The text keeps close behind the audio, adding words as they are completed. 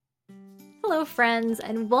Hello, friends,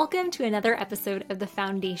 and welcome to another episode of the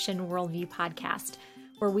Foundation Worldview podcast,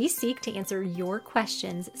 where we seek to answer your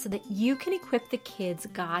questions so that you can equip the kids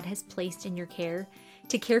God has placed in your care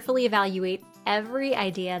to carefully evaluate every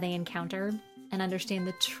idea they encounter and understand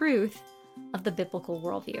the truth of the biblical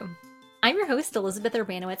worldview. I'm your host, Elizabeth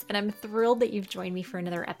Urbanowicz, and I'm thrilled that you've joined me for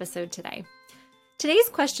another episode today. Today's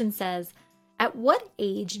question says, at what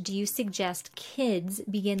age do you suggest kids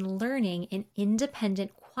begin learning an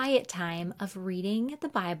independent, quiet time of reading the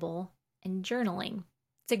Bible and journaling?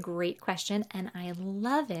 It's a great question, and I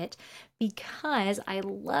love it because I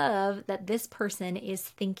love that this person is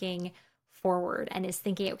thinking forward and is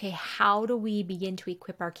thinking, okay, how do we begin to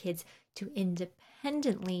equip our kids to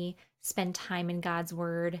independently spend time in God's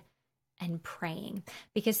Word and praying?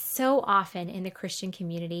 Because so often in the Christian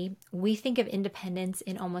community, we think of independence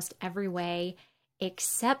in almost every way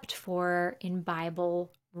except for in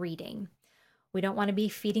Bible reading. We don't want to be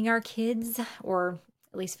feeding our kids, or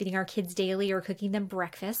at least feeding our kids daily, or cooking them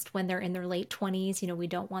breakfast when they're in their late 20s. We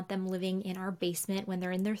don't want them living in our basement when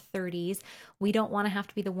they're in their 30s. We don't want to have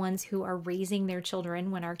to be the ones who are raising their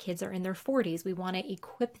children when our kids are in their 40s. We want to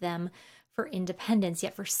equip them for independence.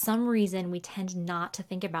 Yet for some reason, we tend not to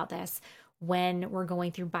think about this when we're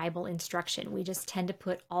going through Bible instruction. We just tend to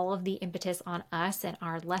put all of the impetus on us and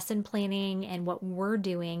our lesson planning and what we're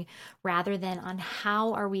doing, rather than on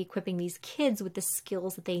how are we equipping these kids with the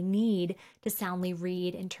skills that they need to soundly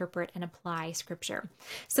read, interpret, and apply Scripture.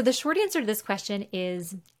 So the short answer to this question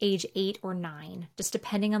is age 8 or 9, just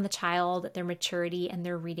depending on the child, their maturity, and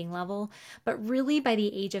their reading level. But really by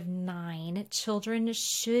the age of 9, children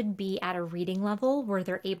should be at a reading level where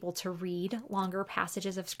they're able to read longer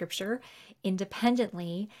passages of Scripture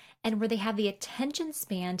independently, and where they have the attention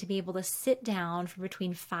span to be able to sit down for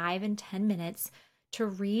between 5 and 10 minutes to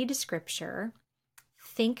read Scripture,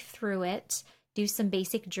 think through it, do some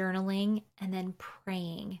basic journaling, and then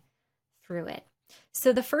praying through it.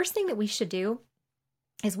 So the first thing that we should do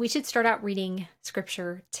is we should start out reading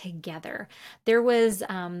Scripture together. There was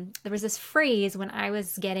this phrase when I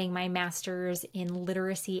was getting my master's in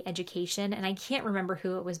literacy education, and I can't remember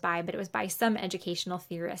who it was by, but it was by some educational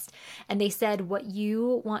theorist. And they said, what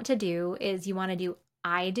you want to do is you want to do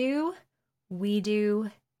I do, we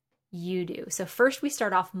do, you do. So first we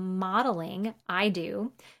start off modeling I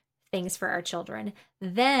do things for our children.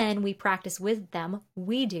 Then we practice with them,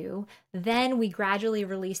 we do. Then we gradually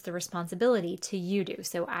release the responsibility to you do.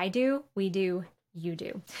 So I do, we do, you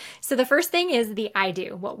do. So the first thing is the I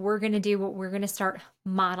do, what we're going to do, what we're going to start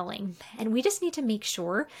modeling. And we just need to make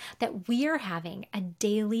sure that we are having a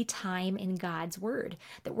daily time in God's Word,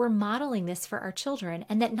 that we're modeling this for our children,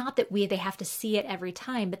 and that not that they have to see it every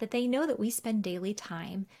time, but that they know that we spend daily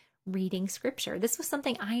time reading Scripture. This was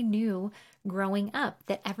something I knew growing up,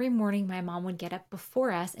 that every morning my mom would get up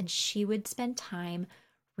before us and she would spend time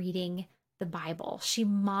reading the Bible. She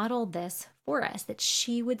modeled this for us, that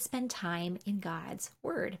she would spend time in God's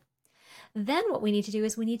Word. Then what we need to do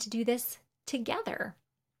is we need to do this together.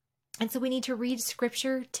 And so we need to read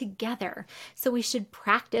Scripture together. So we should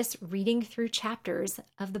practice reading through chapters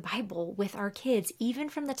of the Bible with our kids. Even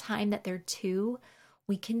from the time that they're 2,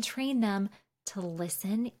 we can train them to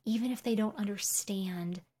listen, even if they don't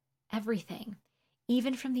understand everything.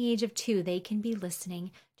 Even from the age of 2, they can be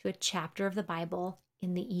listening to a chapter of the Bible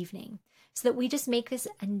in the evening, so that we just make this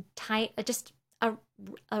a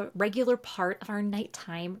regular part of our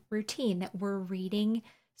nighttime routine, that we're reading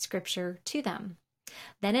Scripture to them.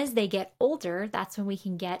 Then as they get older, that's when we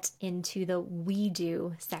can get into the we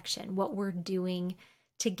do section, what we're doing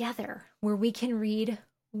together, where we can read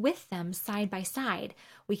with them side by side.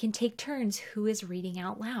 We can take turns who is reading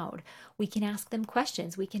out loud. We can ask them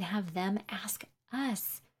questions. We can have them ask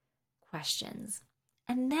us questions.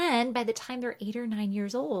 And then by the time they're 8 or 9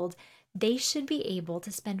 years old, they should be able to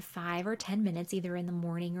spend 5 or 10 minutes either in the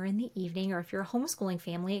morning or in the evening, or if you're a homeschooling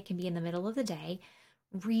family, it can be in the middle of the day,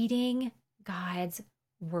 reading God's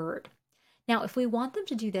Word. Now, if we want them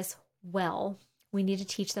to do this well, we need to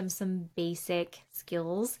teach them some basic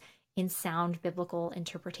skills in sound biblical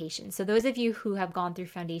interpretation. So those of you who have gone through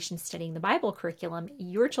Foundation Studying the Bible curriculum,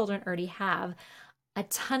 your children already have a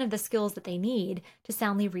ton of the skills that they need to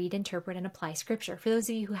soundly read, interpret, and apply Scripture. For those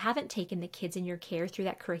of you who haven't taken the kids in your care through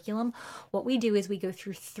that curriculum, what we do is we go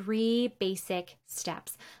through 3 basic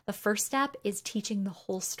steps. The first step is teaching the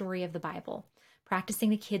whole story of the Bible, having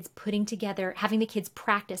the kids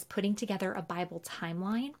practice putting together a Bible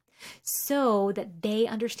timeline, so that they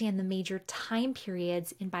understand the major time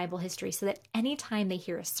periods in Bible history, so that anytime they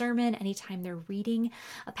hear a sermon, anytime they're reading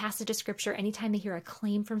a passage of Scripture, anytime they hear a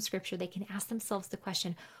claim from Scripture, they can ask themselves the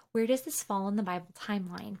question, where does this fall in the Bible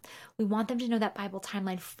timeline? We want them to know that Bible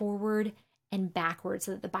timeline forward and backwards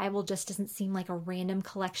so that the Bible just doesn't seem like a random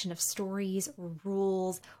collection of stories or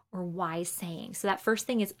rules or wise sayings. So that first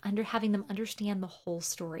thing is having them understand the whole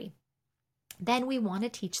story. Then we want to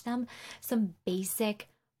teach them some basic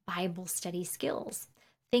Bible study skills.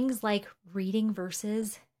 Things like reading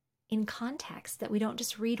verses in context, that we don't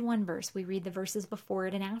just read one verse, we read the verses before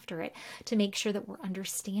it and after it to make sure that we're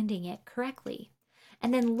understanding it correctly.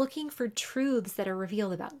 And then looking for truths that are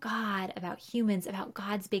revealed about God, about humans, about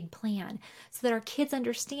God's big plan, so that our kids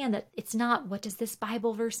understand that it's not, what does this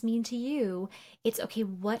Bible verse mean to you? It's, okay,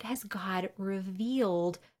 what has God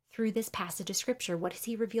revealed through this passage of scripture? What has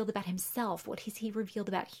he revealed about himself? What has he revealed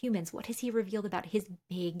about humans? What has he revealed about his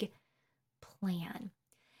big plan?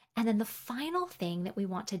 And then the final thing that we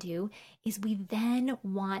want to do is we then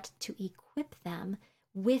want to equip them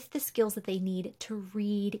with the skills that they need to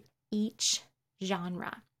read each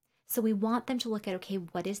genre. So we want them to look at, okay,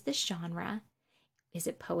 what is this genre? Is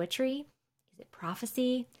it poetry? Is it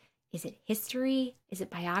prophecy? Is it history? Is it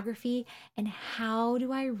biography? And how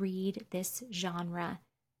do I read this genre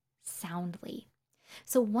soundly?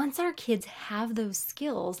 So once our kids have those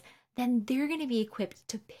skills, then they're going to be equipped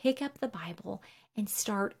to pick up the Bible and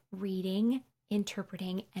start reading,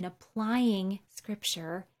 interpreting, and applying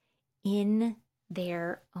scripture in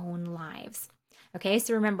their own lives. Okay,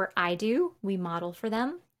 so remember, I do, we model for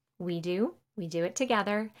them. We do it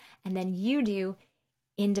together. And then you do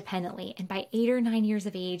independently. And by 8 or 9 years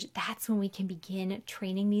of age, that's when we can begin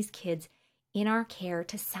training these kids in our care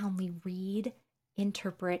to soundly read,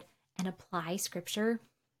 interpret, and apply scripture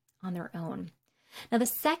on their own. Now, the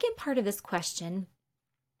second part of this question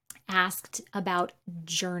asked about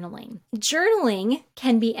journaling. Journaling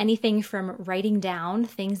can be anything from writing down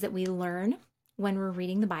things that we learn when we're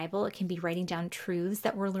reading the Bible. It can be writing down truths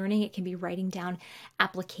that we're learning. It can be writing down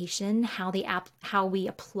application, how we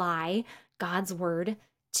apply God's word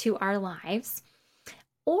to our lives.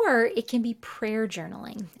 Or it can be prayer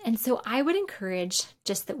journaling. And so I would encourage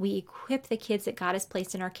just that we equip the kids that God has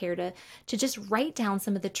placed in our care to just write down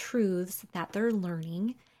some of the truths that they're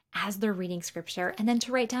learning as they're reading scripture, and then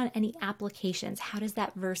to write down any applications. How does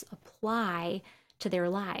that verse apply to their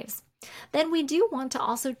lives? Then we do want to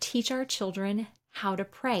also teach our children how to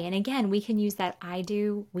pray. And again, we can use that I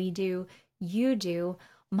do, we do, you do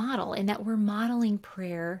model, in that we're modeling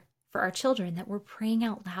prayer for our children, that we're praying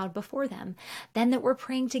out loud before them, then that we're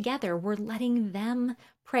praying together, we're letting them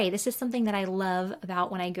pray. This is something that I love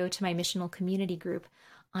about when I go to my missional community group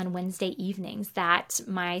on Wednesday evenings, that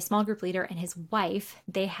my small group leader and his wife,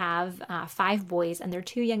 they have 5 boys, and their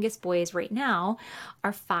 2 youngest boys right now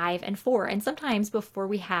are 5 and 4. And sometimes before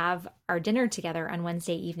we have our dinner together on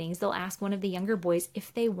Wednesday evenings, they'll ask one of the younger boys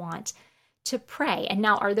if they want to pray. And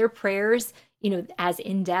now, are their prayers, as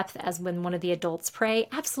in-depth as when one of the adults pray?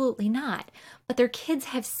 Absolutely not. But their kids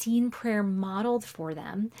have seen prayer modeled for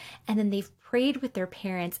them, and then they've prayed with their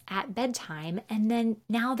parents at bedtime, and then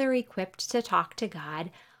now they're equipped to talk to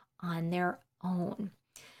God on their own.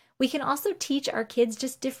 We can also teach our kids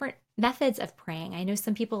just different methods of praying. I know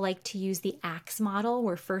some people like to use the Acts model,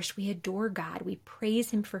 where first we adore God, we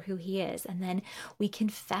praise him for who he is, and then we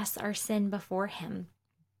confess our sin before him.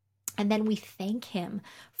 And then we thank him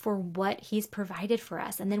for what he's provided for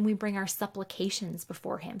us. And then we bring our supplications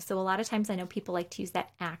before him. So a lot of times I know people like to use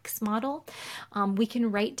that Acts model. We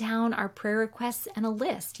can write down our prayer requests and a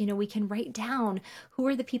list. We can write down who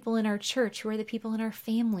are the people in our church, who are the people in our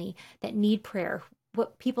family that need prayer,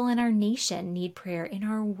 what people in our nation need prayer, in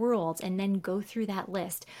our world, and then go through that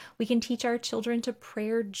list. We can teach our children to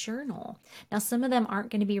prayer journal. Now, some of them aren't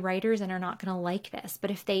going to be writers and are not going to like this, but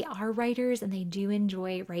if they are writers and they do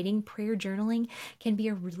enjoy writing, prayer journaling can be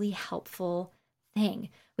a really helpful thing.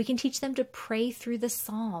 We can teach them to pray through the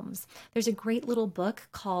Psalms. There's a great little book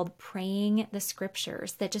called Praying the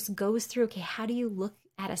Scriptures that just goes through, okay, how do you look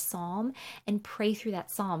at a psalm and pray through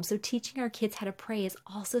that psalm? So teaching our kids how to pray is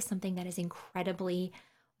also something that is incredibly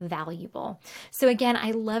valuable. So again,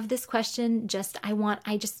 I love this question.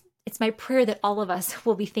 It's my prayer that all of us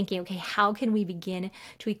will be thinking, okay, how can we begin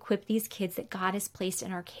to equip these kids that God has placed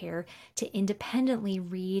in our care to independently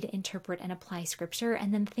read, interpret, and apply scripture?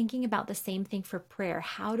 And then thinking about the same thing for prayer.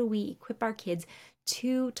 How do we equip our kids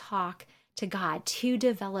to talk to God, to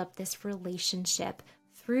develop this relationship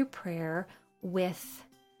through prayer with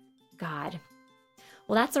God?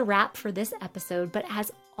 Well, that's a wrap for this episode, but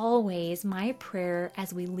as always, my prayer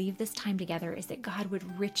as we leave this time together is that God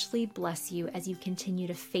would richly bless you as you continue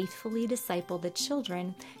to faithfully disciple the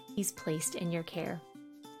children he's placed in your care.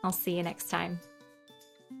 I'll see you next time.